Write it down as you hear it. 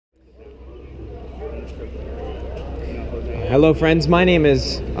Hello friends, my name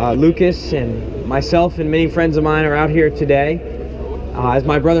is Lucas, and myself and many friends of mine are out here today, as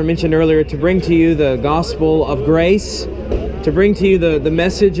my brother mentioned earlier, to bring to you the gospel of grace, to bring to you the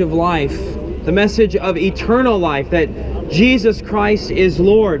message of life, the message of eternal life, that Jesus Christ is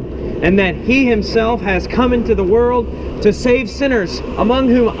Lord, and that He Himself has come into the world to save sinners, among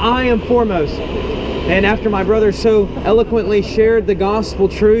whom I am foremost. And after my brother so eloquently shared the gospel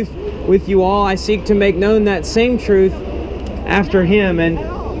truth with you all, I seek to make known that same truth after him, and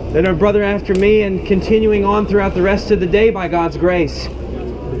then our brother after me, and continuing on throughout the rest of the day by God's grace.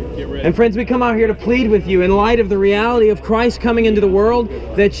 And friends, we come out here to plead with you in light of the reality of Christ coming into the world,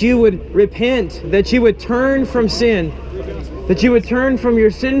 that you would repent, that you would turn from sin, that you would turn from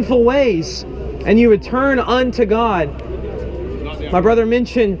your sinful ways, and you would turn unto God. My brother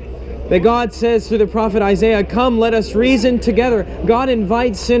mentioned that God says through the prophet Isaiah, "Come, let us reason together." God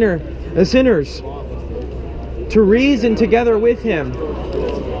invites sinners to reason together with Him,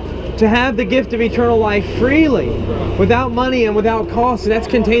 to have the gift of eternal life freely, without money and without cost. And that's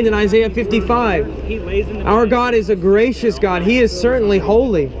contained in Isaiah 55. Our God is a gracious God. He is certainly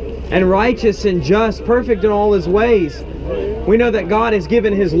holy and righteous and just, perfect in all His ways. We know that God has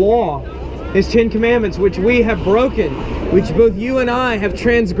given His law, His 10 Commandments, which we have broken, which both you and I have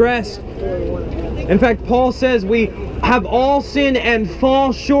transgressed. In fact, Paul says we have all sinned and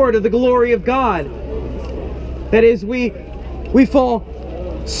fall short of the glory of God. That is, we fall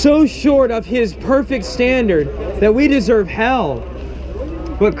so short of His perfect standard that we deserve hell.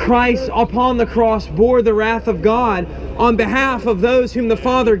 But Christ upon the cross bore the wrath of God on behalf of those whom the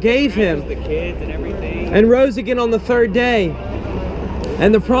Father gave Him, and rose again on the third day.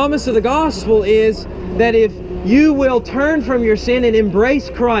 And the promise of the gospel is that if you will turn from your sin and embrace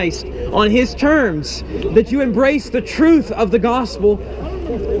Christ on His terms, that you embrace the truth of the gospel,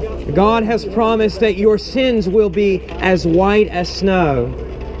 God has promised that your sins will be as white as snow,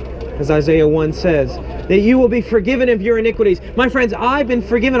 as Isaiah 1 says, that you will be forgiven of your iniquities. My friends, I've been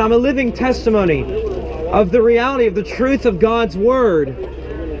forgiven. I'm a living testimony of the reality of the truth of God's Word.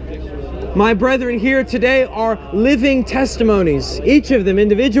 My brethren here today are living testimonies, each of them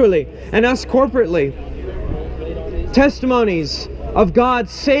individually and us corporately. Testimonies of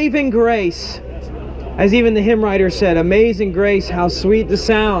God's saving grace. As even the hymn writer said, "Amazing grace, how sweet the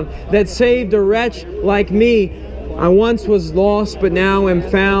sound that saved a wretch like me. I once was lost, but now am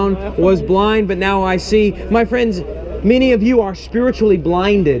found, was blind, but now I see." My friends, many of you are spiritually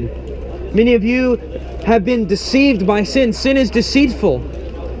blinded. Many of you have been deceived by sin. Sin is deceitful,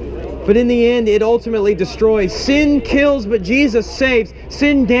 but in the end it ultimately destroys. Sin kills, but Jesus saves.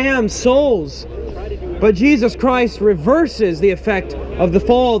 Sin damns souls, but Jesus Christ reverses the effect of the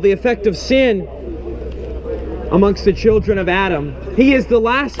fall, the effect of sin amongst the children of Adam. He is the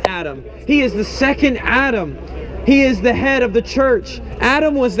last Adam. He is the second Adam. He is the head of the church.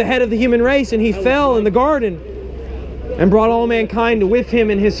 Adam was the head of the human race, and he fell in the garden and brought all mankind with him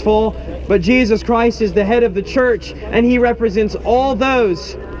in his fall. But Jesus Christ is the head of the church, and He represents all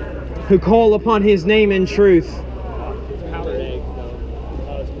those who call upon His name in truth.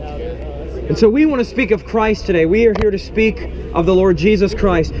 And so we want to speak of Christ today. We are here to speak of the Lord Jesus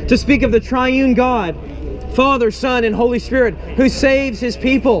Christ, to speak of the triune God, Father, Son, and Holy Spirit, who saves His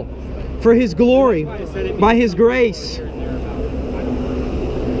people for His glory, by His grace.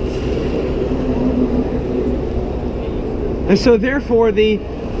 And so therefore, the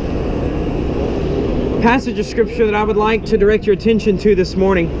passage of Scripture that I would like to direct your attention to this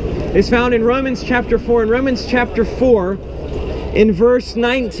morning is found in Romans chapter 4. In Romans chapter 4, in verse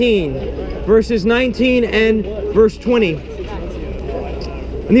 19, verses 19 and verse 20.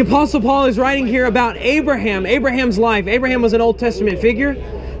 And the Apostle Paul is writing here about Abraham, Abraham's life. Abraham was an Old Testament figure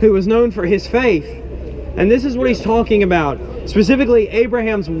who was known for his faith. And this is what he's talking about, specifically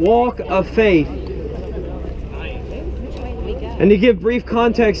Abraham's walk of faith. And to give brief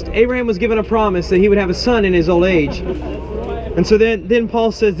context, Abraham was given a promise that he would have a son in his old age. And so then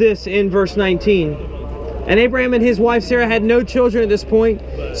Paul says this in verse 19. And Abraham and his wife Sarah had no children at this point.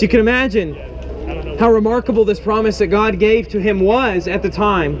 So you can imagine how remarkable this promise that God gave to him was at the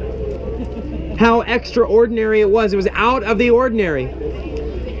time. How extraordinary it was. It was out of the ordinary.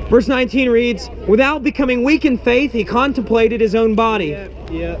 Verse 19 reads, "Without becoming weak in faith, he contemplated his own body.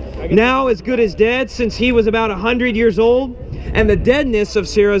 Now as good as dead, since he was about 100 years old, and the deadness of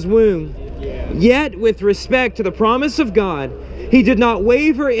Sarah's womb. Yet with respect to the promise of God, he did not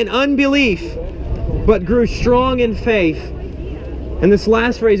waver in unbelief, but grew strong in faith." And this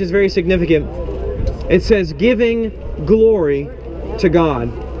last phrase is very significant. It says, "giving glory to God."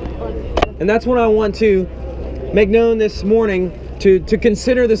 And that's what I want to make known this morning, to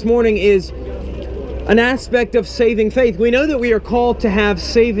consider this morning, is an aspect of saving faith. We know that we are called to have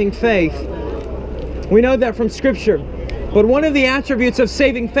saving faith. We know that from Scripture. But one of the attributes of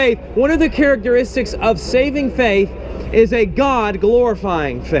saving faith, one of the characteristics of saving faith is a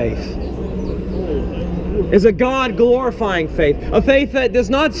God-glorifying faith. Is a God-glorifying faith. A faith that does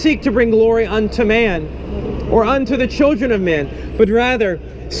not seek to bring glory unto man or unto the children of men, but rather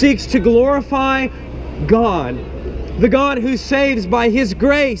seeks to glorify God, the God who saves by His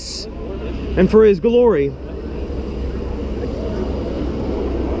grace and for His glory.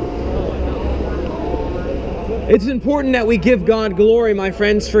 It's important that we give God glory, my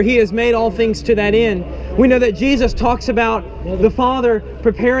friends, for He has made all things to that end. We know that Jesus talks about the Father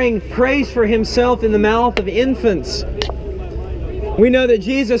preparing praise for Himself in the mouth of infants. We know that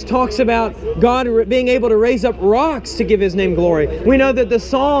Jesus talks about God being able to raise up rocks to give His name glory. We know that the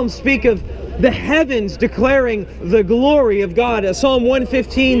Psalms speak of the heavens declaring the glory of God. Psalm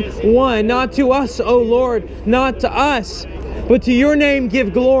 115:1, not to us, O Lord, not to us, but to your name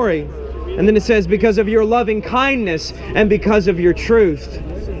give glory. And then it says, because of your loving kindness and because of your truth.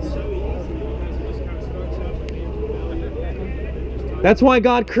 That's why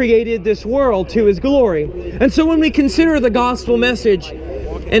God created this world, to His glory. And so when we consider the gospel message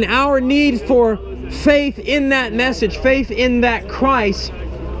and our need for faith in that message, faith in that Christ,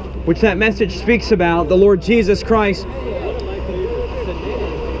 which that message speaks about, the Lord Jesus Christ,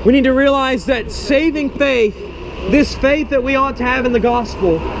 we need to realize that saving faith, this faith that we ought to have in the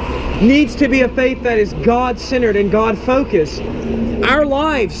gospel, needs to be a faith that is God-centered and God-focused. Our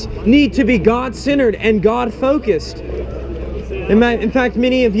lives need to be God-centered and God-focused. In fact,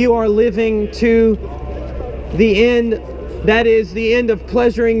 many of you are living to the end, that is the end of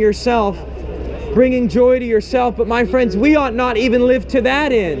pleasuring yourself, bringing joy to yourself. But my friends, we ought not even live to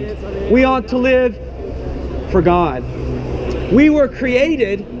that end. We ought to live for God. We were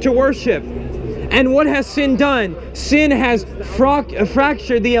created to worship. And what has sin done? Sin has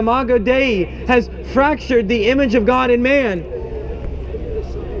fractured the imago Dei, has fractured the image of God in man.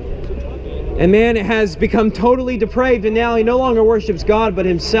 And man has become totally depraved, and now he no longer worships God but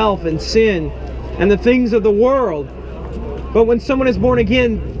himself and sin and the things of the world. But when someone is born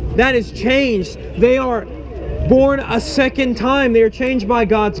again, that is changed. They are born a second time. They are changed by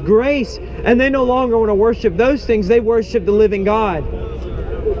God's grace, and they no longer want to worship those things. They worship the living God.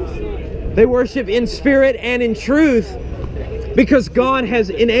 They worship in spirit and in truth because God has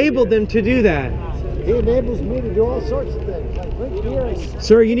enabled them to do that. He enables me to do all sorts of things. Like drink beer.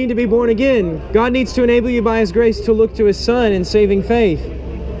 Sir, you need to be born again. God needs to enable you by His grace to look to His Son in saving faith.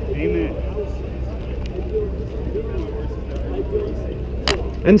 Amen.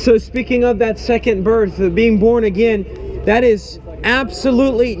 And so speaking of that second birth, of being born again, that is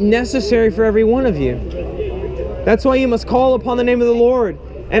absolutely necessary for every one of you. That's why you must call upon the name of the Lord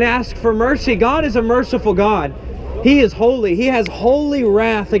and ask for mercy. God is a merciful God. He is holy. He has holy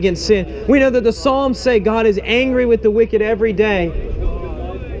wrath against sin. We know that the Psalms say God is angry with the wicked every day.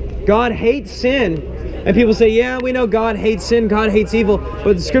 God hates sin. And people say, yeah, we know God hates sin, God hates evil.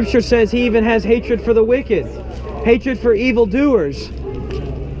 But the Scripture says He even has hatred for the wicked. Hatred for evildoers.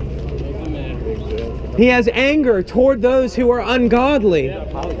 He has anger toward those who are ungodly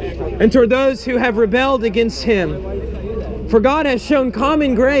and toward those who have rebelled against Him. For God has shown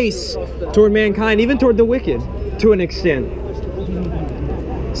common grace toward mankind, even toward the wicked, to an extent,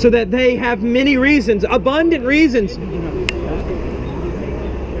 so that they have many reasons, abundant reasons,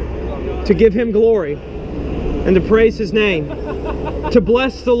 to give Him glory and to praise His name, to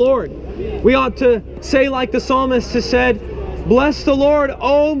bless the Lord. We ought to say like the psalmist has said, bless the Lord,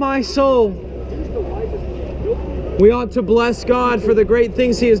 O my soul. We ought to bless God for the great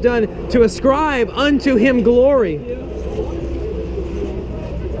things He has done, to ascribe unto Him glory.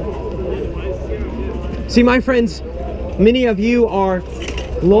 See, my friends, many of you are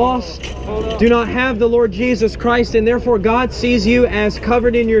lost, do not have the Lord Jesus Christ, and therefore God sees you as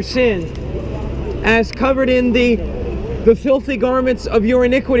covered in your sin, as covered in the filthy garments of your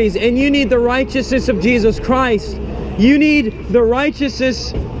iniquities, and you need the righteousness of Jesus Christ. You need the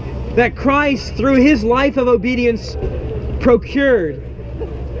righteousness that Christ, through His life of obedience, procured.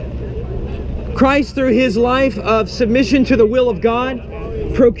 Christ, through His life of submission to the will of God,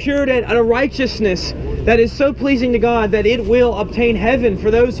 procured a righteousness that is so pleasing to God that it will obtain heaven for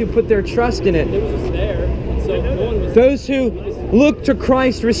those who put their trust in it. Those who look to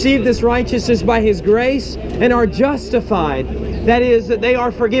Christ receive this righteousness by His grace and are justified. That is, that they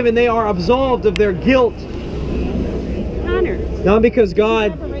are forgiven, they are absolved of their guilt. Not because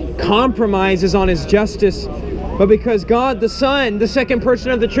God compromises on His justice, but because God the Son, the second person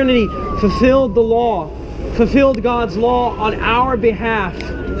of the Trinity, fulfilled the law, fulfilled God's law on our behalf.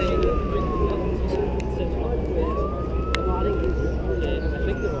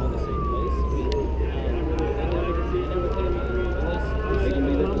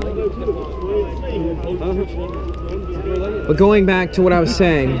 But going back to what I was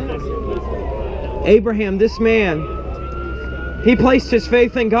saying, Abraham, this man, he placed his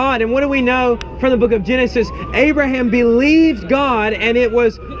faith in God. And what do we know from the book of Genesis? Abraham believed God and it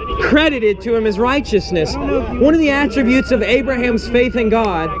was credited to him as righteousness. One of the attributes of Abraham's faith in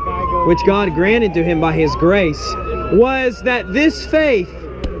God, which God granted to him by his grace, was that this faith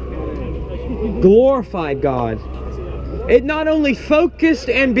glorified God. It not only focused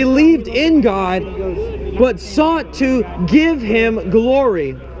and believed in God, but sought to give him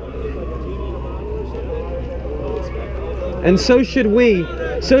glory. And so should we.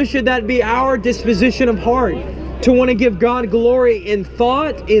 So should that be our disposition of heart, to want to give God glory in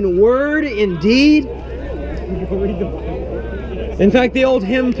thought, in word, in deed. In fact, the old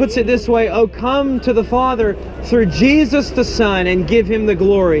hymn puts it this way: "Oh, come to the Father through Jesus the Son and give him the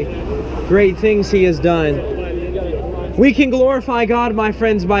glory. Great things he has done." We can glorify God, my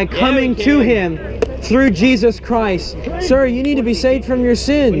friends, by coming to him through Jesus Christ. Sir, you need to be saved from your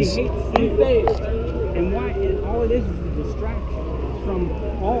sins. And all it is a distraction from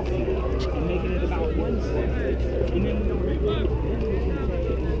all sin and making it about one sin.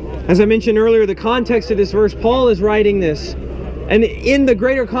 As I mentioned earlier, the context of this verse, Paul is writing this. And in the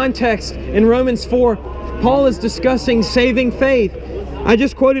greater context, in Romans 4, Paul is discussing saving faith. I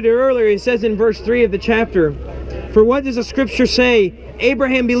just quoted it earlier. He says in verse 3 of the chapter, "For what does the scripture say?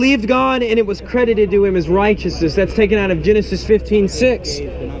 Abraham believed God and it was credited to him as righteousness." That's taken out of Genesis 15:6.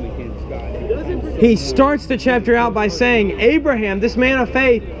 He starts the chapter out by saying, Abraham, this man of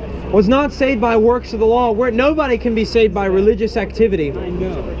faith, was not saved by works of the law. Nobody can be saved by religious activity.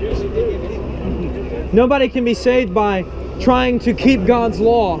 Nobody can be saved by trying to keep God's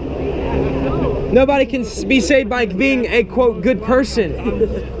law. Nobody can be saved by being a, quote, good person.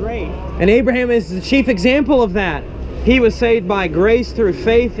 And Abraham is the chief example of that. He was saved by grace through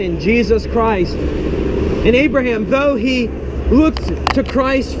faith in Jesus Christ. And Abraham, though he looked to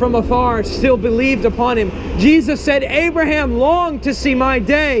Christ from afar, still believed upon him. Jesus said, Abraham longed to see my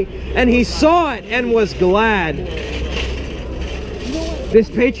day, and he saw it and was glad. This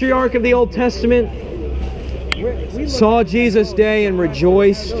patriarch of the Old Testament saw Jesus' day and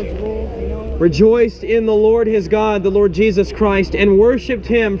rejoiced in the Lord his God, the Lord Jesus Christ, and worshiped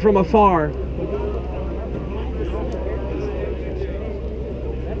him from afar.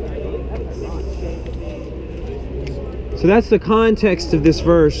 So that's the context of this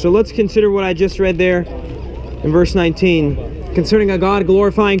verse. So let's consider what I just read there in verse 19. Concerning a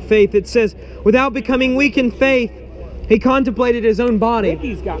God-glorifying faith, it says, without becoming weak in faith, he contemplated his own body.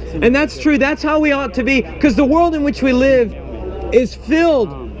 And that's true. That's how we ought to be. Because the world in which we live is filled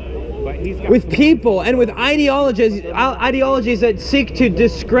with people and with ideologies that seek to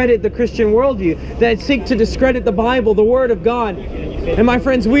discredit the Christian worldview, that seek to discredit the Bible, the Word of God. And my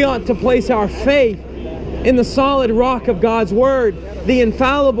friends, we ought to place our faith in the solid rock of God's Word, the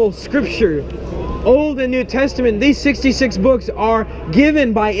infallible Scripture. Old and New Testament, these 66 books are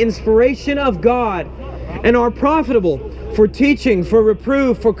given by inspiration of God and are profitable for teaching, for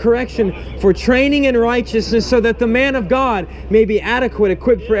reproof, for correction, for training in righteousness, so that the man of God may be adequate,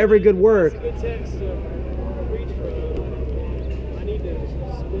 equipped for every good work.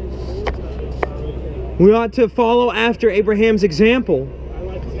 We ought to follow after Abraham's example.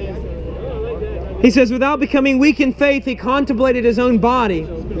 He says, without becoming weak in faith, he contemplated his own body,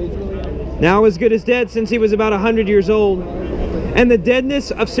 now as good as dead, since he was about 100 years old, and the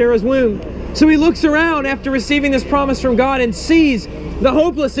deadness of Sarah's womb. So he looks around after receiving this promise from God and sees the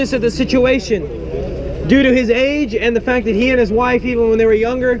hopelessness of the situation due to his age and the fact that he and his wife, even when they were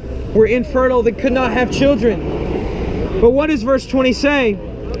younger, were infertile. They could not have children. But what does verse 20 say?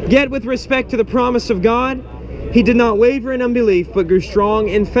 Yet with respect to the promise of God, he did not waver in unbelief, but grew strong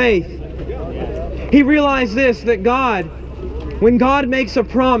in faith. He realized this, that God, when God makes a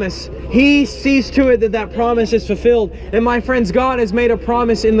promise, he sees to it that that promise is fulfilled. And my friends, God has made a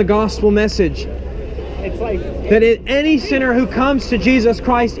promise in the gospel message. It's like that any sinner who comes to Jesus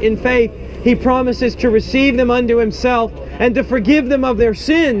Christ in faith, he promises to receive them unto himself and to forgive them of their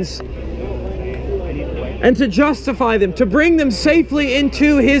sins and to justify them, to bring them safely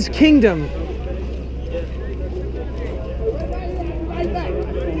into his kingdom.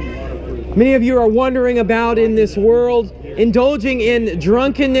 Many of you are wandering about in this world, indulging in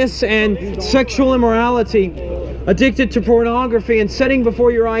drunkenness and sexual immorality, addicted to pornography and setting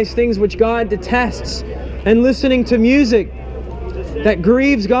before your eyes things which God detests, and listening to music that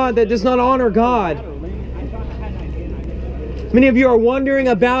grieves God, that does not honor God. Many of you are wandering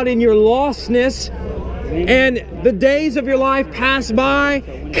about in your lostness, and the days of your life pass by,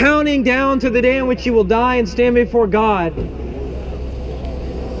 counting down to the day in which you will die and stand before God.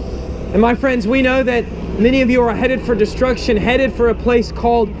 And my friends, we know that many of you are headed for destruction, headed for a place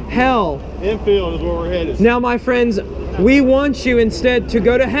called hell. Infield is where we're headed. Now, my friends, we want you instead to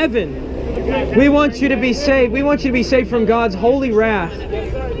go to heaven. We want you to be saved. We want you to be saved from God's holy wrath.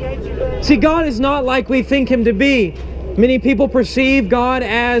 See, God is not like we think Him to be. Many people perceive God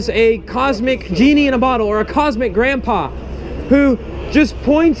as a cosmic genie in a bottle, or a cosmic grandpa who just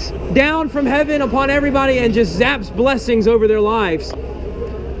points down from heaven upon everybody and just zaps blessings over their lives.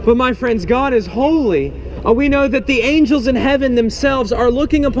 But my friends, God is holy. We know that the angels in heaven themselves are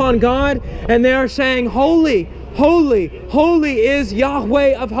looking upon God and they are saying, "Holy, holy, holy is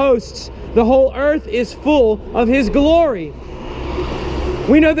Yahweh of hosts. The whole earth is full of His glory."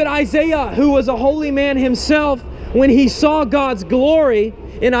 We know that Isaiah, who was a holy man himself, when he saw God's glory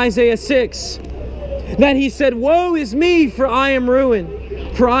in Isaiah 6, that he said, "Woe is me, for I am ruined.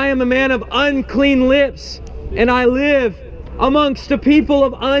 For I am a man of unclean lips, and I live amongst a people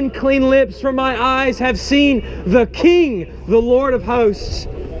of unclean lips, for my eyes have seen the King, the Lord of hosts."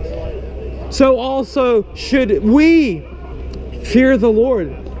 So also should we fear the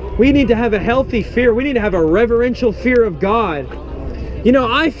Lord. We need to have a healthy fear. We need to have a reverential fear of God. You know,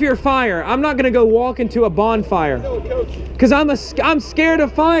 I fear fire. I'm not going to go walk into a bonfire because I'm scared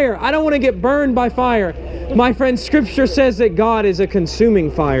of fire. I don't want to get burned by fire. My friend, Scripture says that God is a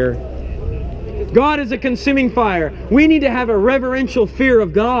consuming fire. God is a consuming fire. We need to have a reverential fear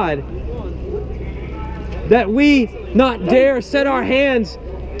of God, that we not dare set our hands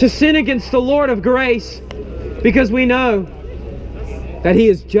to sin against the Lord of grace, because we know that He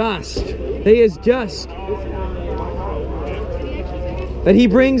is just. He is just. That He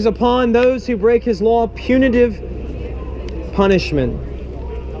brings upon those who break His law punitive punishment.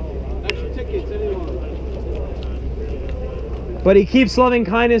 But He keeps loving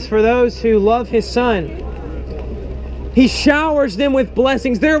kindness for those who love His Son. He showers them with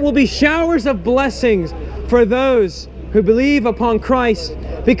blessings. There will be showers of blessings for those who believe upon Christ,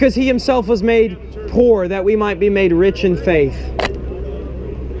 because He Himself was made poor that we might be made rich in faith.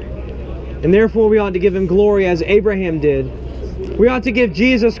 And therefore we ought to give Him glory as Abraham did. We ought to give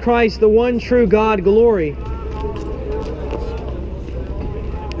Jesus Christ, the one true God, glory.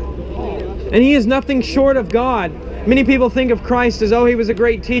 And He is nothing short of God. Many people think of Christ as, oh, He was a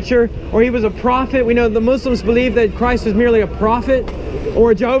great teacher, or He was a prophet. We know the Muslims believe that Christ was merely a prophet,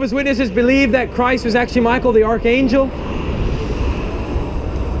 or Jehovah's Witnesses believe that Christ was actually Michael the Archangel.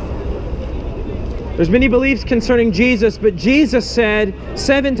 There's many beliefs concerning Jesus, but Jesus said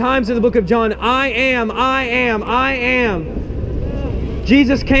 7 times in the book of John, "I am, I am, I am."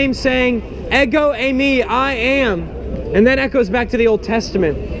 Jesus came saying, "Ego eimi, I am." And that echoes back to the Old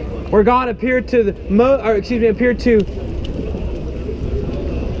Testament, where God appeared to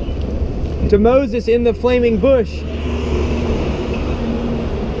Moses in the flaming bush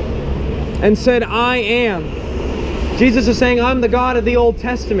and said, "I am." Jesus is saying, I'm the God of the Old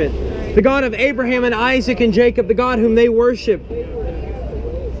Testament, the God of Abraham and Isaac and Jacob, the God whom they worship.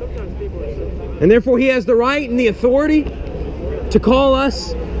 And therefore He has the right and the authority to call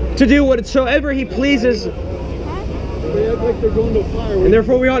us to do whatsoever He pleases. And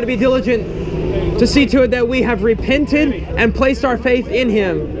therefore we ought to be diligent to see to it that we have repented and placed our faith in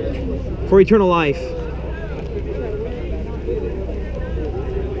Him for eternal life.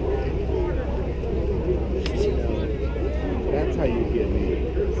 That's how you get me.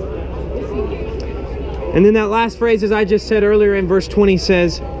 And then that last phrase, as I just said earlier in verse 20,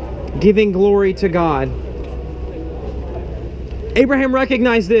 says, giving glory to God. Abraham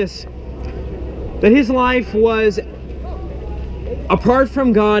recognized this, that his life was, apart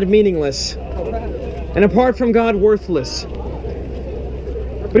from God, meaningless, and apart from God, worthless.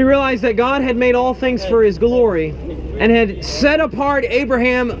 But he realized that God had made all things for His glory, and had set apart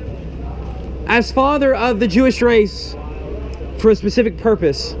Abraham as father of the Jewish race for a specific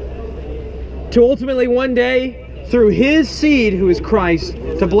purpose, to ultimately one day, through his seed, who is Christ,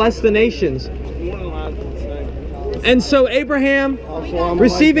 to bless the nations. And so Abraham,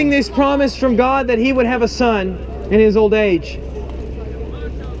 receiving this promise from God that he would have a son in his old age,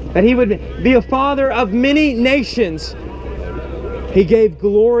 that he would be a father of many nations, he gave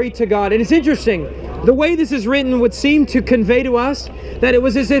glory to God. And it's interesting, the way this is written would seem to convey to us that it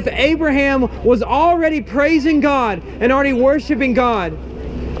was as if Abraham was already praising God and already worshiping God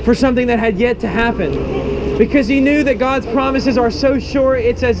for something that had yet to happen, because he knew that God's promises are so sure,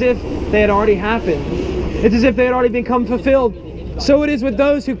 it's as if they had already happened. It's as if they had already become fulfilled. So it is with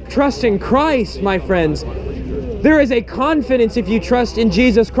those who trust in Christ, my friends. There is a confidence if you trust in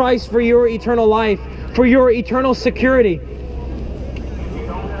Jesus Christ for your eternal life, for your eternal security.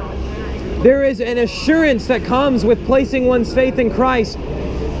 There is an assurance that comes with placing one's faith in Christ,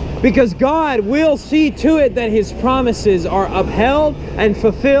 Because God will see to it that His promises are upheld and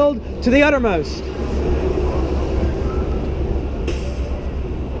fulfilled to the uttermost.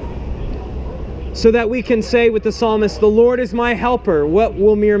 So that we can say with the psalmist, "The Lord is my helper. What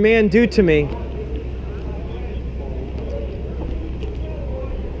will mere man do to me?"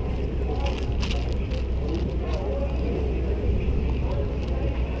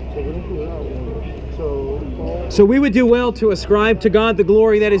 So we would do well to ascribe to God the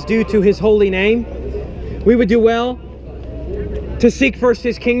glory that is due to His holy name. We would do well to seek first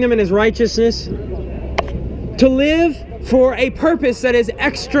His kingdom and His righteousness. To live for a purpose that is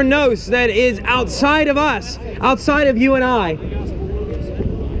extra nos, that is outside of us, outside of you and I.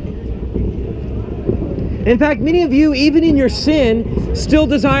 In fact, many of you, even in your sin, still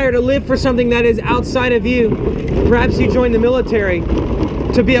desire to live for something that is outside of you. Perhaps you join the military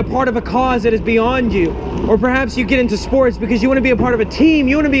to be a part of a cause that is beyond you. Or perhaps you get into sports because you want to be a part of a team.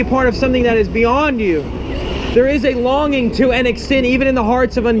 You want to be a part of something that is beyond you. There is a longing to an extent, even in the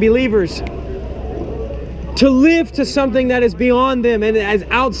hearts of unbelievers, to live to something that is beyond them and as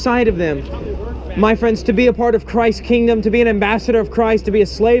outside of them. My friends, to be a part of Christ's kingdom, to be an ambassador of Christ, to be a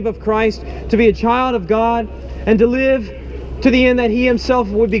slave of Christ, to be a child of God, and to live to the end that He Himself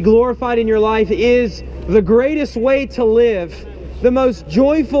would be glorified in your life is the greatest way to live. The most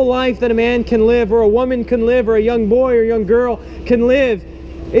joyful life that a man can live, or a woman can live, or a young boy or young girl can live,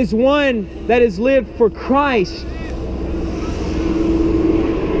 is one that is lived for Christ.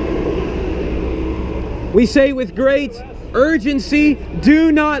 We say with great urgency,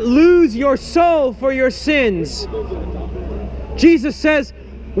 do not lose your soul for your sins. Jesus says,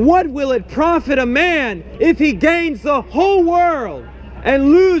 what will it profit a man if he gains the whole world and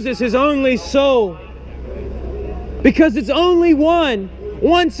loses his only soul? Because it's only one.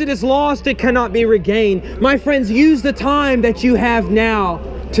 Once it is lost, it cannot be regained. My friends, use the time that you have now,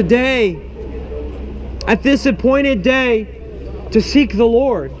 today, at this appointed day, to seek the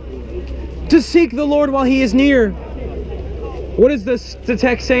Lord. To seek the Lord while He is near. What does the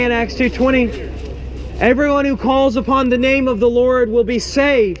text say in Acts 2:20? Everyone who calls upon the name of the Lord will be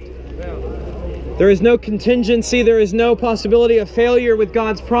saved. There is no contingency, there is no possibility of failure with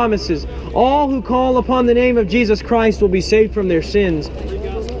God's promises. All who call upon the name of Jesus Christ will be saved from their sins.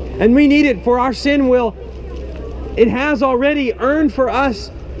 And we need it, for our sin it has already earned for us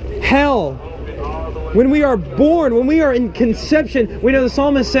hell. When we are born, when we are in conception, we know the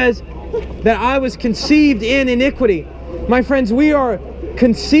psalmist says that I was conceived in iniquity. My friends, we are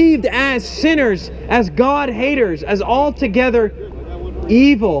conceived as sinners, as God haters, as altogether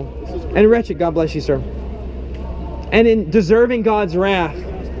evil and wretched. God bless you, sir. And in deserving God's wrath,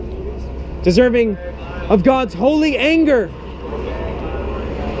 deserving of God's holy anger.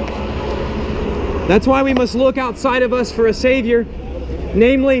 That's why we must look outside of us for a Savior,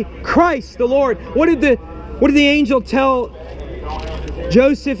 namely Christ the Lord. What did the angel tell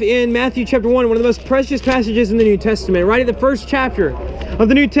Joseph in Matthew chapter 1, one of the most precious passages in the New Testament? Right at the first chapter of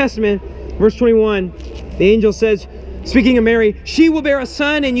the New Testament, verse 21, the angel says, speaking of Mary, she will bear a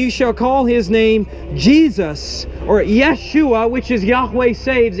son, and you shall call his name Jesus, or Yeshua, which is Yahweh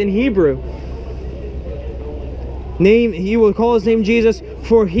saves in Hebrew. You will call his name Jesus,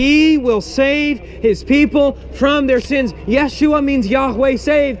 for he will save his people from their sins. Yeshua means Yahweh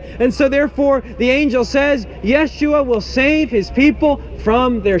save, and so therefore the angel says Yeshua will save his people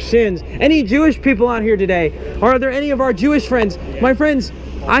from their sins. Any Jewish people out here today? Are there any of our Jewish friends? My friends,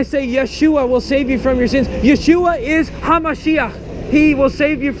 I say Yeshua will save you from your sins. Yeshua is HaMashiach. He will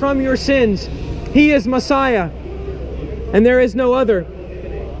save you from your sins. He is Messiah, and there is no other.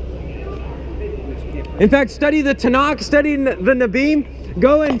 In fact, study the Tanakh, study the Nabim.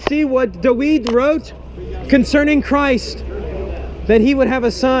 Go and see what David wrote concerning Christ, that he would have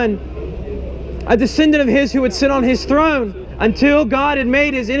a son, a descendant of his who would sit on his throne until God had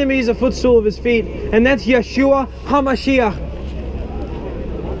made his enemies a footstool of his feet. And that's Yeshua HaMashiach,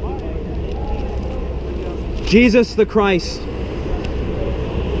 Jesus the Christ.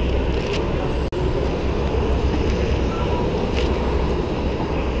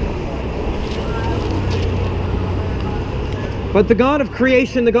 But the God of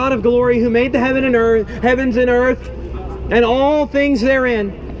creation, the God of glory, who made the heavens and earth, and all things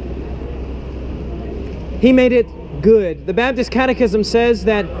therein, He made it good. The Baptist Catechism says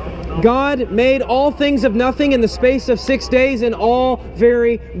that God made all things of nothing in the space of 6 days, and all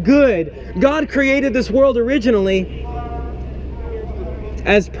very good. God created this world originally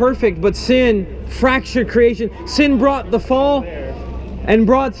as perfect, but sin fractured creation. Sin brought the fall,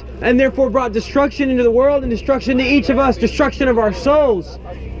 and therefore brought destruction into the world, and destruction to each of us, destruction of our souls,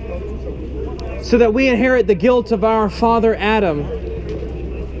 so that we inherit the guilt of our father Adam.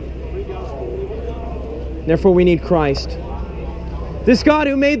 Therefore we need Christ. This God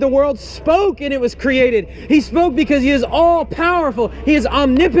who made the world spoke and it was created. He spoke because He is all-powerful. He is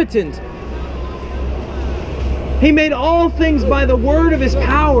omnipotent. He made all things by the word of His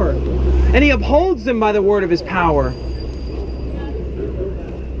power, and He upholds them by the word of His power.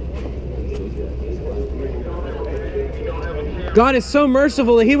 God is so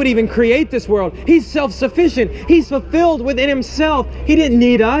merciful that He would even create this world. He's self-sufficient. He's fulfilled within Himself. He didn't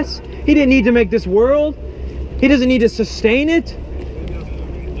need us. He didn't need to make this world. He doesn't need to sustain it.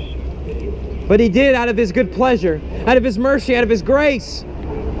 But He did out of His good pleasure, out of His mercy, out of His grace.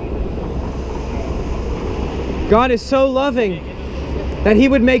 God is so loving that He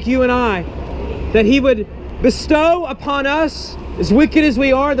would make you and I, that He would bestow upon us, as wicked as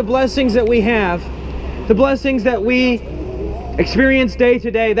we are, the blessings that we have, the blessings that we experience day to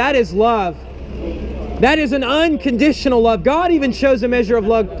day. That is love. That is an unconditional love. God even shows a measure of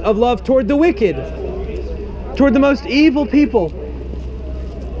love toward the wicked, toward the most evil people.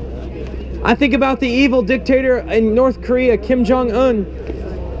 I think about the evil dictator in North Korea, Kim Jong-un,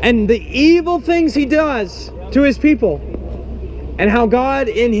 and the evil things he does to his people, and how God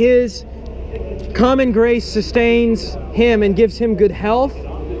in His common grace sustains him and gives him good health.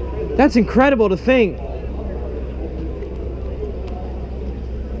 That's incredible to think.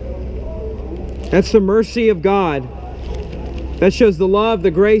 That's the mercy of God. That shows the love,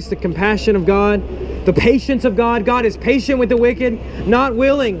 the grace, the compassion of God, the patience of God. God is patient with the wicked, not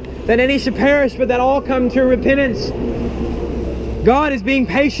willing that any should perish, but that all come to repentance. God is being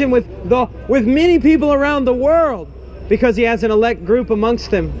patient with many people around the world because He has an elect group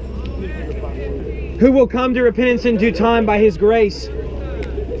amongst them who will come to repentance in due time by His grace.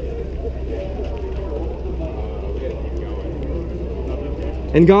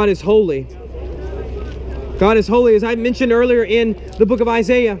 And God is holy. God is holy, as I mentioned earlier in the book of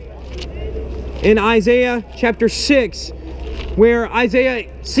Isaiah. In Isaiah chapter 6, where Isaiah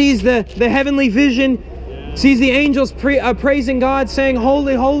sees the heavenly vision, sees the angels praising God, saying,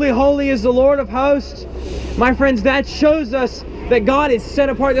 "Holy, holy, holy is the Lord of hosts." My friends, that shows us that God is set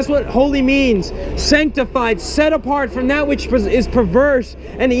apart. That's what holy means. Sanctified, set apart from that which is perverse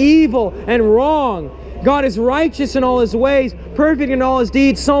and evil and wrong. God is righteous in all His ways, perfect in all His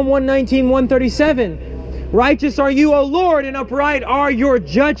deeds. Psalm 119, 137. Righteous are you, O Lord, and upright are your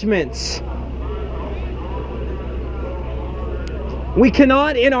judgments. We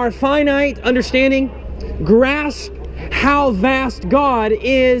cannot, in our finite understanding, grasp how vast God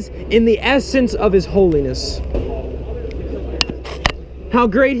is in the essence of His holiness. How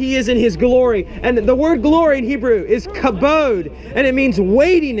great He is in His glory. And the word glory in Hebrew is kabod, and it means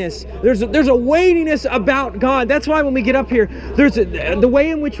weightiness. There's a weightiness about God. That's why when we get up here, the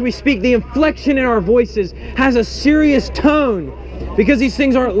way in which we speak, the inflection in our voices has a serious tone, because these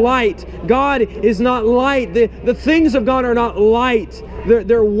things aren't light. God is not light. The things of God are not light.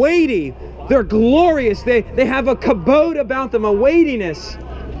 They're weighty. They're glorious. They have a kabod about them, a weightiness.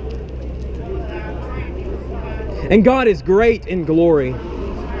 And God is great in glory.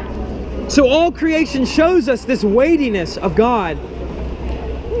 So all creation shows us this weightiness of God.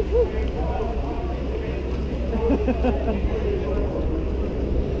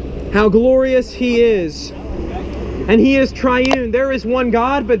 How glorious He is. And He is triune. There is one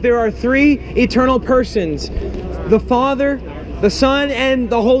God, but there are three eternal persons: the Father, the Son, and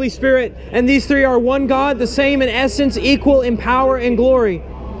the Holy Spirit. And these three are one God, the same in essence, equal in power and glory.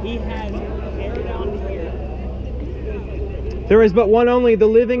 He has hair down here. There is but one only, the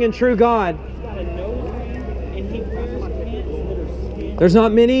living and true God. He's got a nose ring, and he wears pants that are skin. There's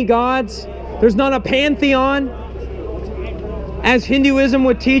not many gods. There's not a pantheon, as Hinduism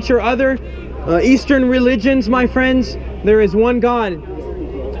would teach, or other Eastern religions, my friends. There is one God,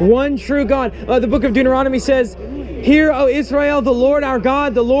 one true God. The book of Deuteronomy says, "Hear, O Israel, the Lord our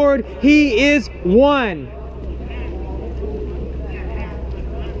God, the Lord, He is one."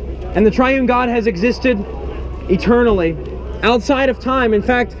 And the triune God has existed eternally, outside of time. In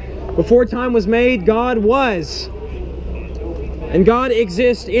fact, before time was made, God was. And God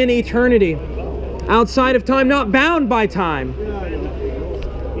exists in eternity, outside of time, not bound by time.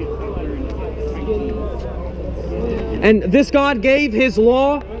 And this God gave His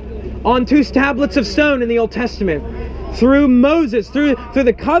law on 2 tablets of stone in the Old Testament. Through Moses, through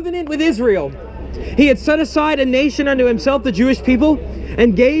the covenant with Israel, He had set aside a nation unto Himself, the Jewish people,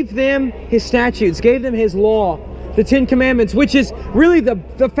 and gave them His statutes, gave them His law, the 10 Commandments, which is really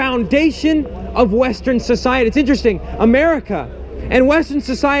the foundation of Western society. It's interesting, America and Western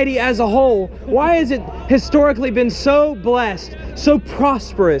society as a whole, why has it historically been so blessed, so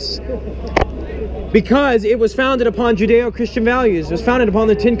prosperous? because it was founded upon Judeo-Christian values. It was founded upon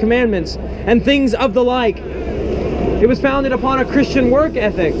the Ten Commandments and things of the like. It was founded upon a Christian work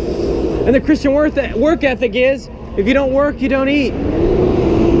ethic. And the Christian work ethic is, if you don't work, you don't eat.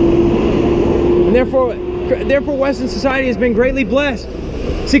 And therefore Western society has been greatly blessed.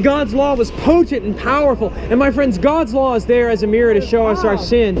 See, God's law was potent and powerful. And my friends, God's law is there as a mirror to show us our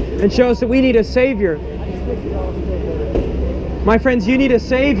sin and show us that we need a Savior. My friends, you need a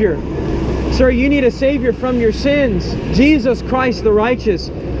Savior. Sir, you need a Savior from your sins. Jesus Christ the righteous.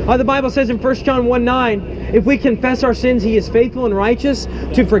 The Bible says in 1 John 1:9, if we confess our sins, He is faithful and righteous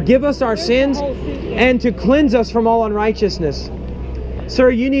to forgive us our sins and to cleanse us from all unrighteousness. Sir,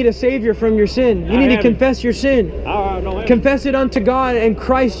 you need a Savior from your sin. You need to confess your sin. Confess it unto God, and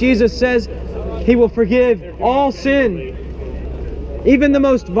Christ Jesus says He will forgive all sin. Even the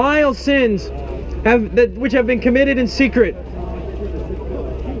most vile sins which have been committed in secret.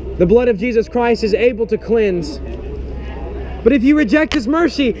 The blood of Jesus Christ is able to cleanse. But if you reject His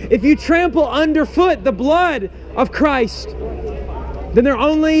mercy, if you trample underfoot the blood of Christ, then there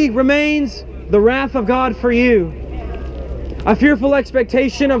only remains the wrath of God for you. A fearful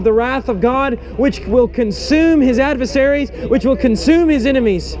expectation of the wrath of God, which will consume His adversaries, which will consume His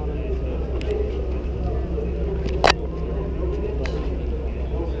enemies.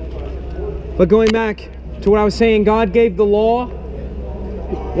 But going back to what I was saying, God gave the law.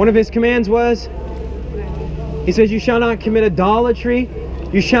 One of His commands was, He says, you shall not commit idolatry,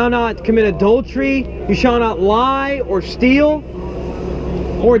 you shall not commit adultery, you shall not lie or steal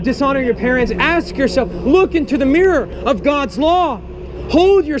or dishonor your parents. Ask yourself, look into the mirror of God's law.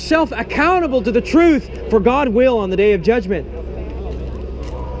 Hold yourself accountable to the truth, for God will on the day of judgment.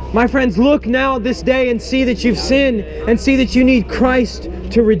 My friends, look now this day and see that you've sinned and see that you need Christ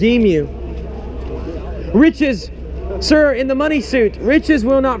to redeem you. Riches, sir, in the money suit, riches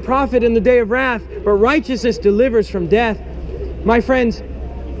will not profit in the day of wrath, but righteousness delivers from death. My friends,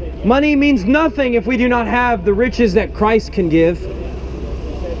 money means nothing if we do not have the riches that Christ can give.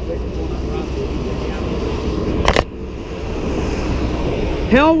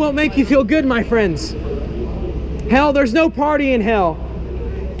 Hell won't make you feel good, my friends. Hell, there's no party in hell.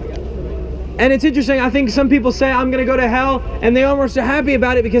 And it's interesting, I think some people say, I'm going to go to hell, and they almost are happy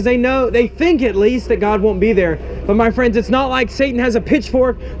about it because they think at least that God won't be there. But my friends, it's not like Satan has a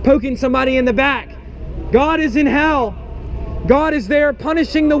pitchfork poking somebody in the back. God is in hell. God is there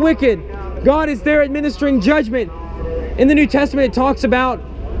punishing the wicked. God is there administering judgment. In the New Testament, it talks about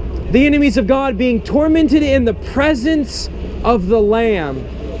the enemies of God being tormented in the presence of the Lamb.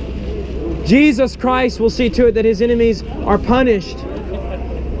 Jesus Christ will see to it that His enemies are punished,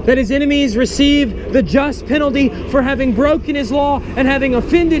 that His enemies receive the just penalty for having broken His law and having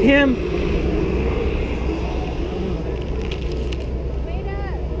offended Him.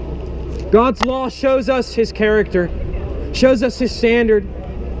 God's law shows us His character, shows us His standard,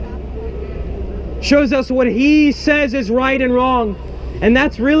 shows us what He says is right and wrong, and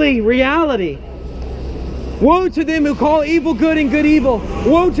that's really reality. Woe to them who call evil good and good evil.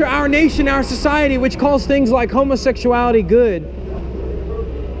 Woe to our nation, our society, which calls things like homosexuality good,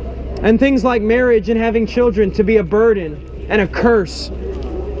 and things like marriage and having children to be a burden and a curse,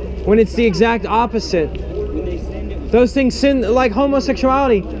 when it's the exact opposite. Those things, sin, like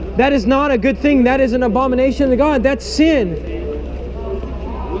homosexuality, that is not a good thing. That is an abomination to God. That's sin.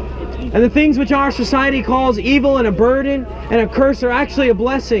 And the things which our society calls evil and a burden and a curse are actually a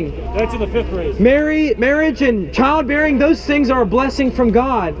blessing. That's in the 5th grade. Marriage and childbearing, those things are a blessing from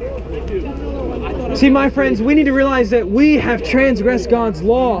God. See, my friends, we need to realize that we have transgressed God's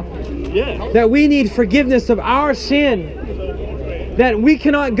law. That we need forgiveness of our sin. That we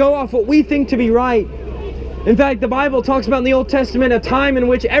cannot go off what we think to be right. In fact, the Bible talks about in the Old Testament a time in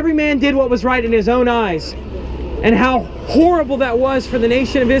which every man did what was right in his own eyes. And how horrible that was for the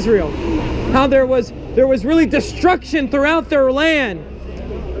nation of Israel. How there was really destruction throughout their land.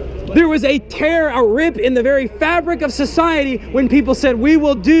 There was a tear, a rip in the very fabric of society when people said, we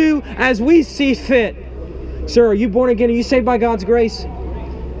will do as we see fit. Sir, are you born again? Are you saved by God's grace?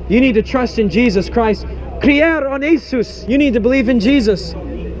 You need to trust in Jesus Christ. Crier on Jesus. You need to believe in Jesus.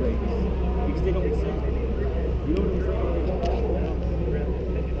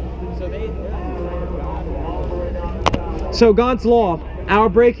 So God's law, our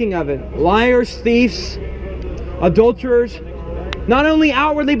breaking of it, liars, thieves, adulterers, not only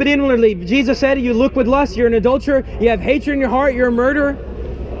outwardly but inwardly. Jesus said, you look with lust, you're an adulterer, you have hatred in your heart, you're a murderer.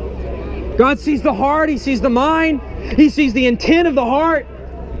 God sees the heart, He sees the mind, He sees the intent of the heart,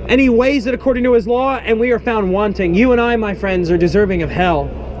 and He weighs it according to His law, and we are found wanting. You and I, my friends, are deserving of hell.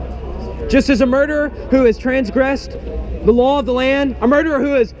 Just as a murderer who has transgressed the law of the land, a murderer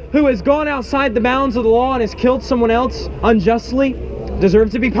who has gone outside the bounds of the law and has killed someone else unjustly,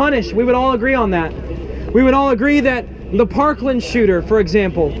 deserves to be punished. We would all agree on that. We would all agree that the Parkland shooter, for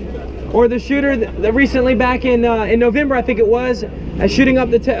example, or the shooter that recently back in November, I think it was, shooting up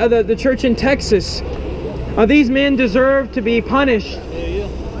the church in Texas, these men deserve to be punished.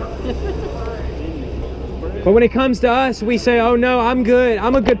 But when it comes to us, we say, oh no, I'm good.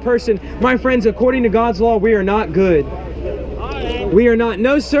 I'm a good person. My friends, according to God's law, we are not good. We are not.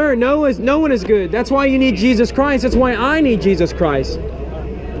 No, sir. No one is good. That's why you need Jesus Christ. That's why I need Jesus Christ.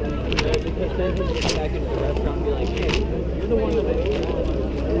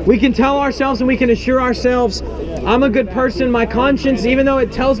 We can tell ourselves and we can assure ourselves, I'm a good person. My conscience, even though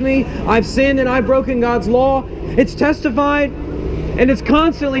it tells me I've sinned and I've broken God's law, it's testified. And it's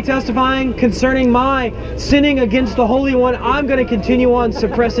constantly testifying concerning my sinning against the Holy One. I'm going to continue on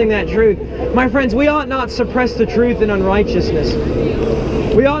suppressing that truth. My friends, we ought not suppress the truth in unrighteousness.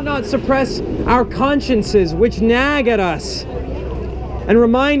 We ought not suppress our consciences, which nag at us and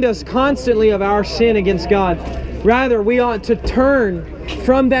remind us constantly of our sin against God. Rather, we ought to turn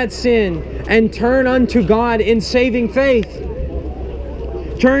from that sin and turn unto God in saving faith.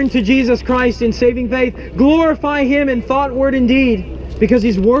 Turn to Jesus Christ in saving faith. Glorify Him in thought, word, and deed, because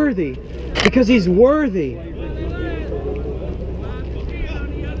He's worthy. Because He's worthy.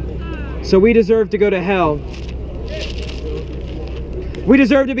 So we deserve to go to hell. We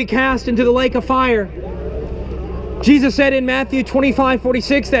deserve to be cast into the lake of fire. Jesus said in Matthew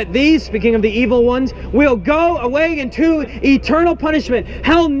 25:46 that these, speaking of the evil ones, will go away into eternal punishment.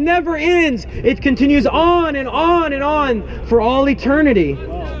 Hell never ends. It continues on and on and on for all eternity.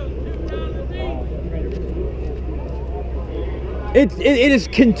 It is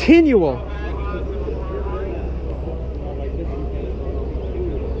continual.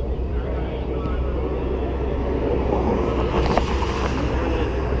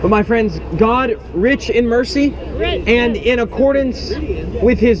 But my friends, God, rich in mercy and in accordance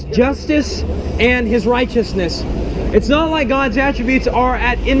with His justice and His righteousness. It's not like God's attributes are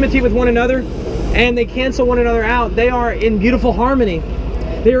at enmity with one another and they cancel one another out. They are in beautiful harmony.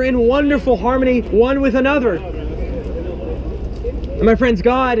 They are in wonderful harmony one with another. And my friends,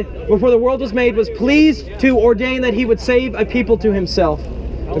 God, before the world was made, was pleased to ordain that He would save a people to Himself.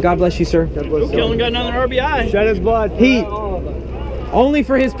 So God bless you, sir. God bless you. Killing got another RBI. Shed His blood. Only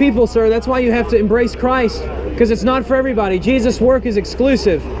for His people, sir. That's why you have to embrace Christ, because it's not for everybody. Jesus' work is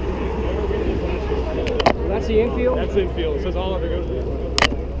exclusive. That's the infield? That's the infield. It says all of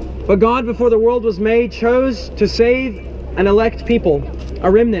it. But God, before the world was made, chose to save an elect people, a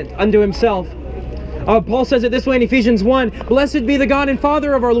remnant unto Himself. Paul says it this way in Ephesians 1, Blessed be the God and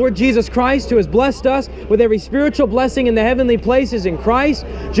Father of our Lord Jesus Christ, who has blessed us with every spiritual blessing in the heavenly places in Christ,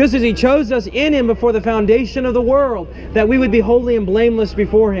 just as He chose us in Him before the foundation of the world, that we would be holy and blameless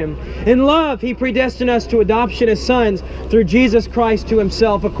before Him. In love, He predestined us to adoption as sons through Jesus Christ to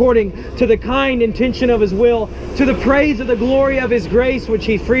Himself, according to the kind intention of His will, to the praise of the glory of His grace, which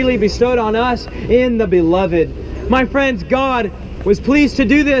He freely bestowed on us in the Beloved. My friends, God was pleased to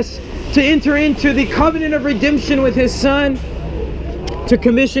do this, to enter into the covenant of redemption with His Son, to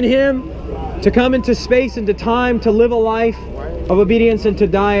commission Him to come into space and to time, to live a life of obedience and to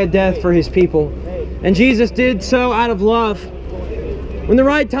die a death for His people. And Jesus did so out of love. When the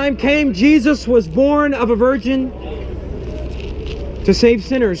right time came, Jesus was born of a virgin to save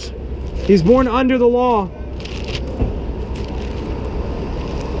sinners. He's born under the law.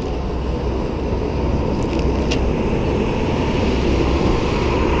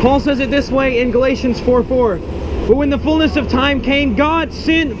 Paul says it this way in Galatians 4:4. But when the fullness of time came, God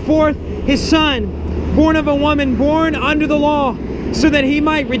sent forth His Son, born of a woman, born under the law, so that He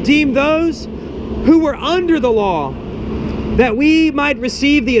might redeem those who were under the law, that we might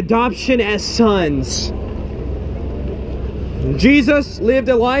receive the adoption as sons. Jesus lived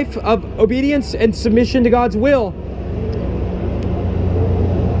a life of obedience and submission to God's will.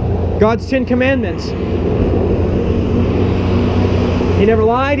 God's 10 Commandments. He never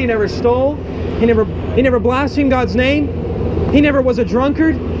lied, He never stole, He never blasphemed God's name, He never was a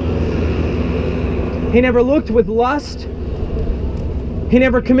drunkard, He never looked with lust, He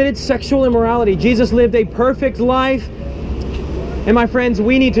never committed sexual immorality. Jesus lived a perfect life, and my friends,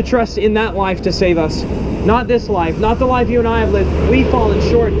 we need to trust in that life to save us. Not this life, not the life you and I have lived. We've fallen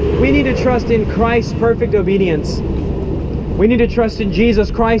short. We need to trust in Christ's perfect obedience. We need to trust in Jesus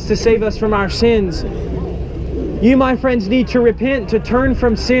Christ to save us from our sins. You, my friends, need to repent, to turn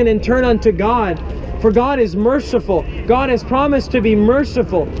from sin and turn unto God. For God is merciful. God has promised to be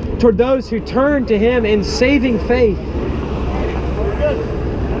merciful toward those who turn to Him in saving faith.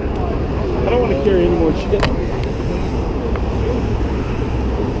 don't want to carry any more shit.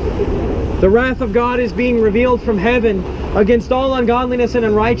 The wrath of God is being revealed from heaven against all ungodliness and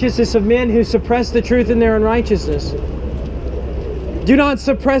unrighteousness of men who suppress the truth in their unrighteousness. Do not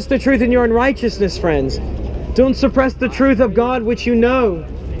suppress the truth in your unrighteousness, friends. Don't suppress the truth of God which you know,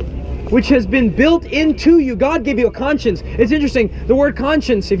 which has been built into you. God gave you a conscience. It's interesting, the word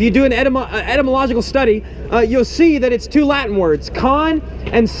conscience, if you do an etymological study, you'll see that it's two Latin words, con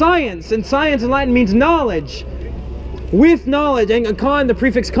and science. And science in Latin means knowledge. With knowledge. And con, the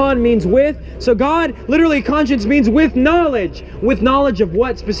prefix con means with. So God, literally conscience means with knowledge. With knowledge of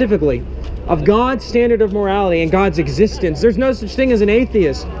what specifically? Of God's standard of morality and God's existence. There's no such thing as an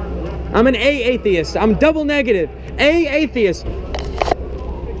atheist. I'm an atheist. I'm double negative. Atheist.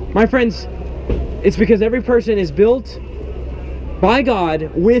 My friends, it's because every person is built by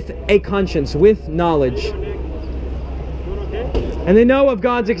God with a conscience, with knowledge. And they know of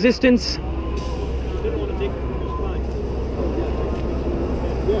God's existence.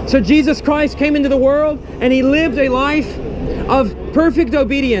 So Jesus Christ came into the world and He lived a life of perfect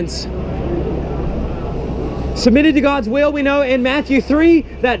obedience. Submitted to God's will. We know in Matthew 3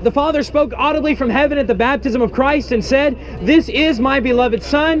 that the Father spoke audibly from heaven at the baptism of Christ and said, "This is my beloved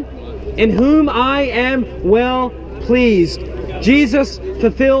Son, in whom I am well pleased." Jesus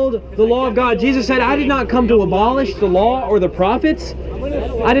fulfilled the law of God. Jesus said, "I did not come to abolish the law or the prophets.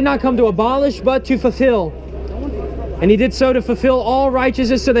 I did not come to abolish, but to fulfill." And He did so to fulfill all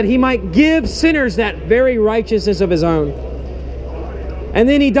righteousness so that He might give sinners that very righteousness of His own. And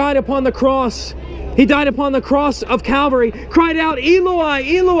then He died upon the cross. He died upon the cross of Calvary, cried out, "Eloi,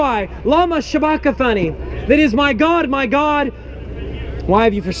 Eloi, lama sabachthani," that is, my God, why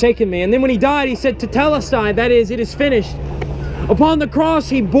have you forsaken me? And then when He died, He said, "Tetelestai," that is, it is finished. Upon the cross,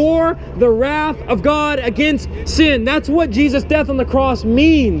 He bore the wrath of God against sin. That's what Jesus' death on the cross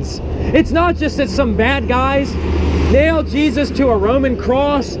means. It's not just that some bad guys nailed Jesus to a Roman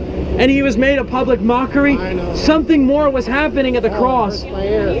cross and He was made a public mockery. Something more was happening at the cross.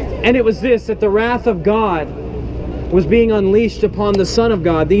 And it was this, that the wrath of God was being unleashed upon the Son of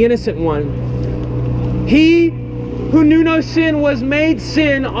God, the innocent one. He who knew no sin was made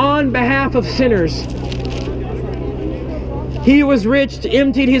sin on behalf of sinners. He was rich,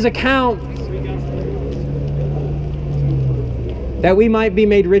 emptied His account, that we might be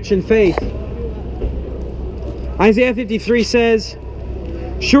made rich in faith. Isaiah 53 says,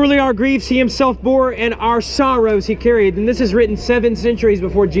 "Surely our griefs He Himself bore, and our sorrows He carried." And this is written 7 centuries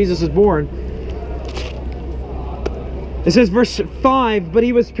before Jesus was born. It says, verse 5, "But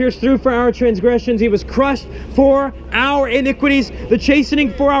He was pierced through for our transgressions, He was crushed for our iniquities. The chastening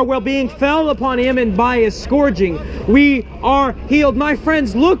for our well-being fell upon Him, and by His scourging we are healed." My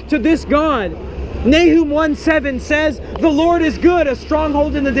friends, look to this God. Nahum 1:7 says, "The Lord is good, a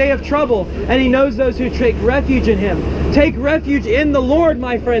stronghold in the day of trouble, and He knows those who take refuge in Him." Take refuge in the Lord,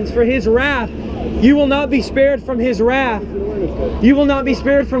 my friends, for His wrath. You will not be spared from His wrath. You will not be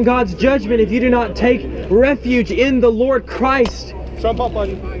spared from God's judgment if you do not take refuge in the Lord Christ. Jump up,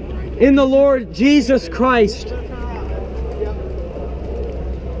 buddy. In the Lord Jesus Christ.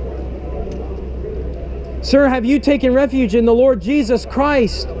 Sir, have you taken refuge in the Lord Jesus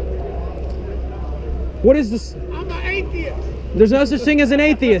Christ? What is this? I'm an atheist. There's no such thing as an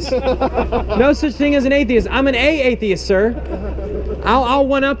atheist. No such thing as an atheist. I'm an atheist, sir. I'll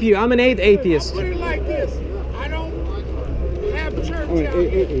one-up you. I'm an atheist. Put it like this. I don't have church out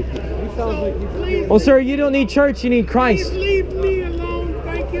here. So please, Well, sir, you don't need church. You need Christ. please leave me alone.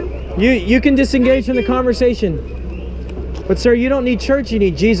 Thank you. You can disengage from the conversation. But, sir, you don't need church. You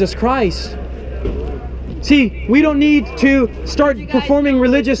need Jesus Christ. See, we don't need to start performing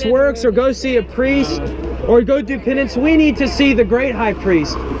religious works or go see a priest or go do penance. We need to see the great high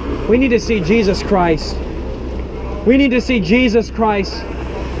priest. We need to see Jesus Christ. We need to see Jesus Christ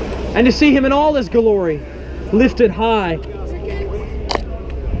and to see Him in all His glory, lifted high.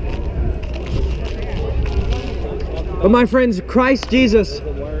 But my friends, Christ Jesus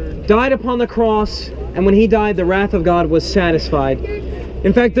died upon the cross, and when He died, the wrath of God was satisfied.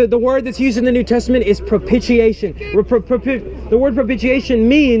 In fact, the word that's used in the New Testament is propitiation. The word propitiation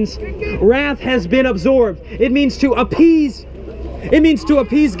means wrath has been absorbed. It means to appease. It means to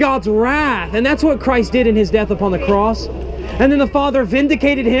appease God's wrath. And that's what Christ did in His death upon the cross. And then the Father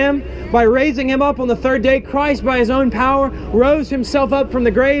vindicated Him by raising Him up on the third day. Christ, by His own power, rose Himself up from the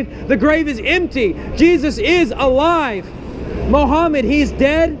grave. The grave is empty. Jesus is alive. Muhammad, he's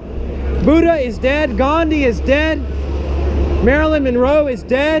dead. Buddha is dead. Gandhi is dead. Marilyn Monroe is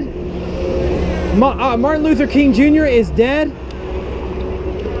dead. Martin Luther King Jr. is dead.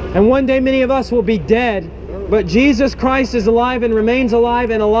 And one day many of us will be dead But Jesus Christ is alive and remains alive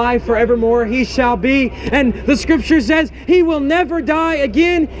and alive forevermore. He shall be. And the scripture says he will never die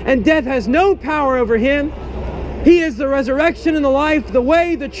again, and death has no power over him. He is the resurrection and the life, the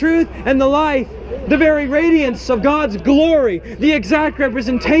way, the truth, and the life. The very radiance of God's glory, the exact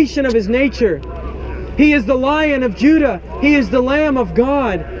representation of his nature. He is the Lion of Judah. He is the Lamb of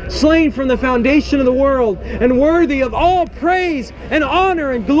God, slain from the foundation of the world, and worthy of all praise and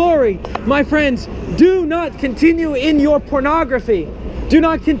honor and glory. My friends, do not continue in your pornography. Do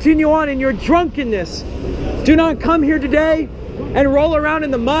not continue on in your drunkenness. Do not come here today and roll around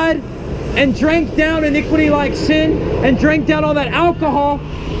in the mud and drink down iniquity like sin, and drink down all that alcohol,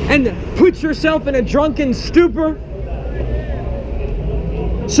 and put yourself in a drunken stupor,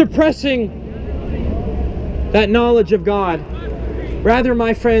 suppressing that knowledge of God. Rather,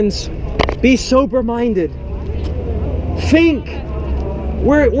 my friends, be sober-minded. Think.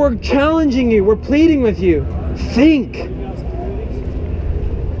 We're challenging you. We're pleading with you. Think.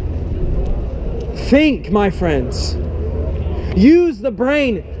 Think, my friends. Use the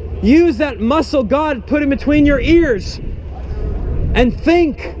brain. Use that muscle God put in between your ears. And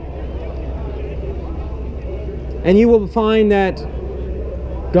think. And you will find that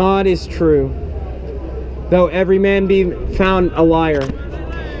God is true, though every man be found a liar.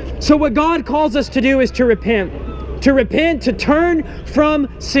 So what God calls us to do is to repent. To repent, to turn from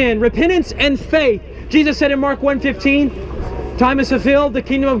sin. Repentance and faith. Jesus said in Mark 1:15, time is fulfilled, the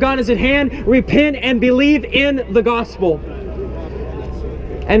kingdom of God is at hand. Repent and believe in the gospel.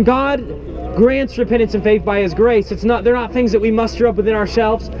 And God grants repentance and faith by his grace. They're not things that we muster up within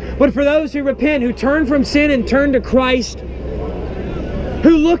ourselves. But for those who repent, who turn from sin and turn to Christ,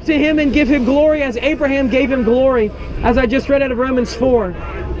 who look to him and give him glory as Abraham gave him glory, as I just read out of Romans 4.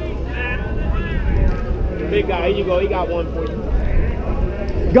 Big guy, here you go. He got one for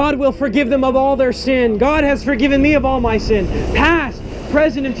you. God will forgive them of all their sin. God has forgiven me of all my sin. Past,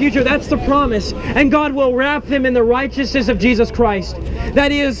 present, and future. That's the promise. And God will wrap them in the righteousness of Jesus Christ.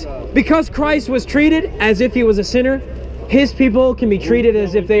 That is, because Christ was treated as if he was a sinner, his people can be treated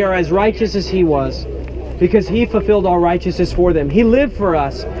as if they are as righteous as he was. Because he fulfilled all righteousness for them. He lived for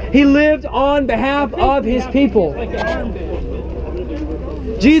us. He lived on behalf of his people.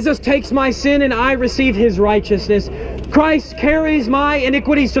 Jesus takes my sin and I receive his righteousness. Christ carries my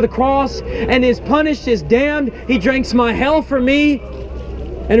iniquities to the cross and is punished, is damned. He drinks my hell for me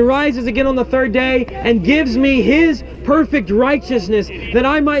and rises again on the third day and gives me his perfect righteousness, that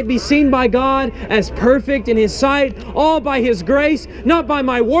I might be seen by God as perfect in his sight, all by his grace, not by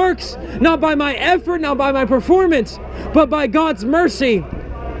my works, not by my effort, not by my performance, but by God's mercy,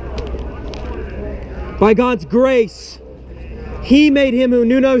 by God's grace. He made him who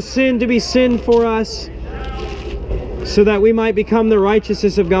knew no sin to be sin for us, so that we might become the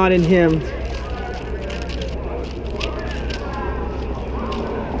righteousness of God in him.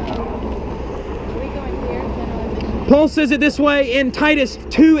 Paul says it this way in Titus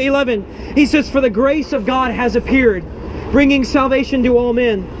 2:11. He says, for the grace of God has appeared, bringing salvation to all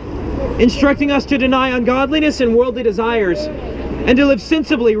men, instructing us to deny ungodliness and worldly desires, and to live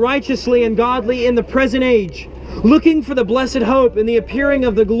sensibly, righteously, and godly in the present age, looking for the blessed hope and the appearing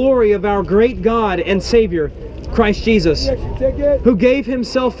of the glory of our great God and Savior, Christ Jesus, who gave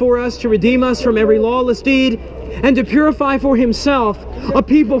himself for us to redeem us from every lawless deed, and to purify for himself a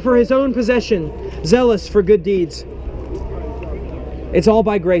people for his own possession, zealous for good deeds. It's all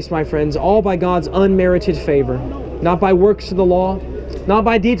by grace, my friends, all by God's unmerited favor, not by works of the law, not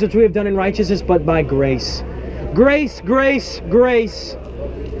by deeds which we have done in righteousness, but by grace. Grace, grace, grace.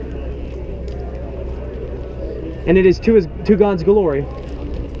 And it is to God's glory.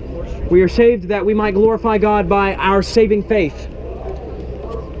 We are saved that we might glorify God by our saving faith.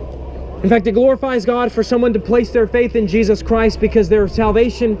 In fact, it glorifies God for someone to place their faith in Jesus Christ, because their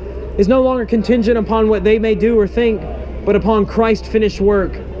salvation is no longer contingent upon what they may do or think, but upon Christ's finished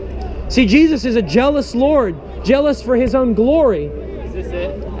work. See, Jesus is a jealous Lord, jealous for his own glory. Is this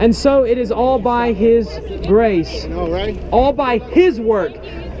it? And so it is all by his grace. All right. All by his work.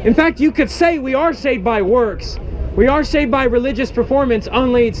 In fact, you could say we are saved by works. We are saved by religious performance,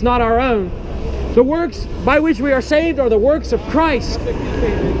 only it's not our own. The works by which we are saved are the works of Christ.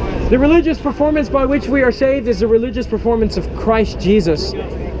 The religious performance by which we are saved is the religious performance of Christ Jesus.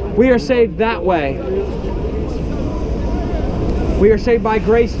 We are saved that way. We are saved by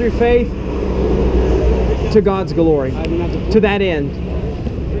grace through faith to God's glory, to that end.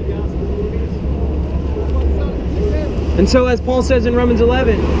 And so, as Paul says in Romans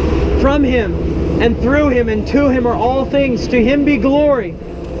 11, from him and through him and to him are all things. To him be glory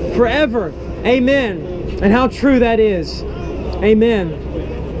forever. Amen. And how true that is.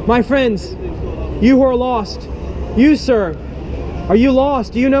 Amen. My friends, You who are lost. You, sir, are you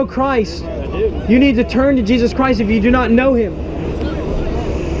lost? Do you know Christ? I do. You need to turn to Jesus Christ if you do not know Him.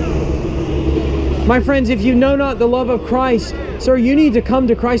 My friends, if you know not the love of Christ, sir, you need to come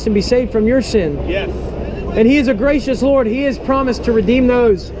to Christ and be saved from your sin. Yes. And He is a gracious Lord. He has promised to redeem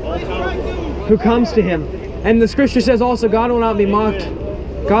those who comes to Him. And the scripture says also, God will not be mocked.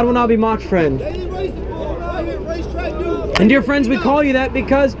 God will not be mocked, friend. And dear friends, we call you that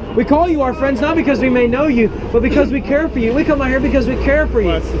because we call you our friends, not because we may know you, but because we care for you. We come out here because we care for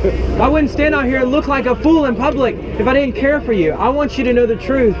you. I wouldn't stand out here and look like a fool in public if I didn't care for you. I want you to know the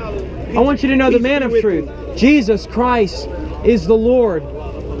truth. I want you to know the man of truth. Jesus Christ is the Lord,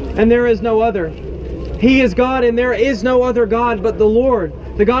 and there is no other. He is God, and there is no other God but the Lord,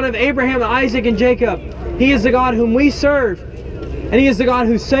 the God of Abraham, Isaac, and Jacob. He is the God whom we serve, and He is the God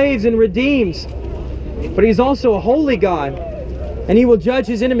who saves and redeems. But He's also a holy God, and He will judge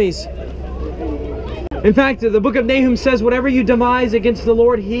His enemies. In fact, the book of Nahum says, whatever you devise against the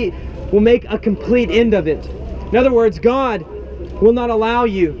Lord, He will make a complete end of it. In other words, God will not allow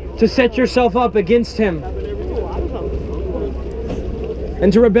you to set yourself up against Him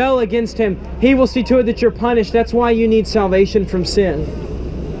and to rebel against Him. He will see to it that you're punished. That's why you need salvation from sin.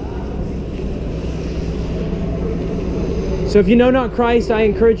 So if you know not Christ, I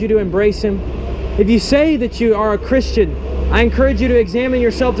encourage you to embrace Him. If you say that you are a Christian, I encourage you to examine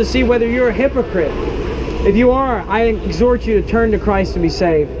yourself to see whether you're a hypocrite. If you are, I exhort you to turn to Christ and be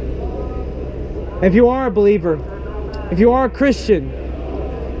saved. If you are a believer, if you are a Christian,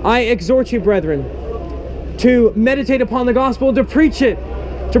 I exhort you, brethren, to meditate upon the gospel, to preach it,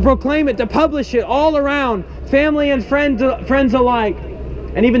 to proclaim it, to publish it all around, family and friends alike,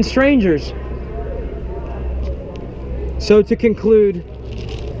 and even strangers. So to conclude,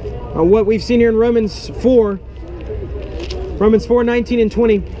 what we've seen here in Romans 4:19 and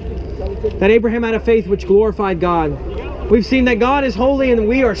 20, that Abraham had a faith which glorified God. We've seen that God is holy and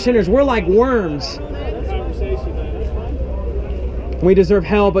we are sinners. We're like worms. We deserve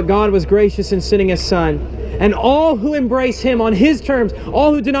hell, but God was gracious in sending His Son. And all who embrace Him on His terms,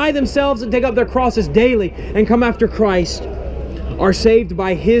 all who deny themselves and take up their crosses daily and come after Christ, are saved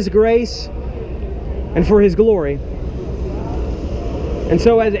by His grace and for His glory. And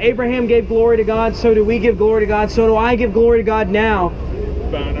so as Abraham gave glory to God, so do we give glory to God, so do I give glory to God now.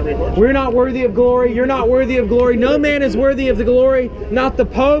 We're not worthy of glory. You're not worthy of glory. No man is worthy of the glory, not the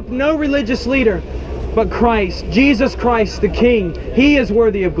Pope, no religious leader, but Christ, Jesus Christ, the King. He is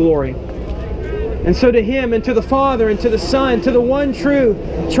worthy of glory. And so to Him and to the Father and to the Son, to the one true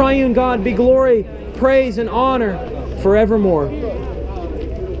triune God, be glory, praise, and honor forevermore.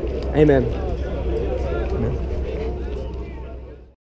 Amen.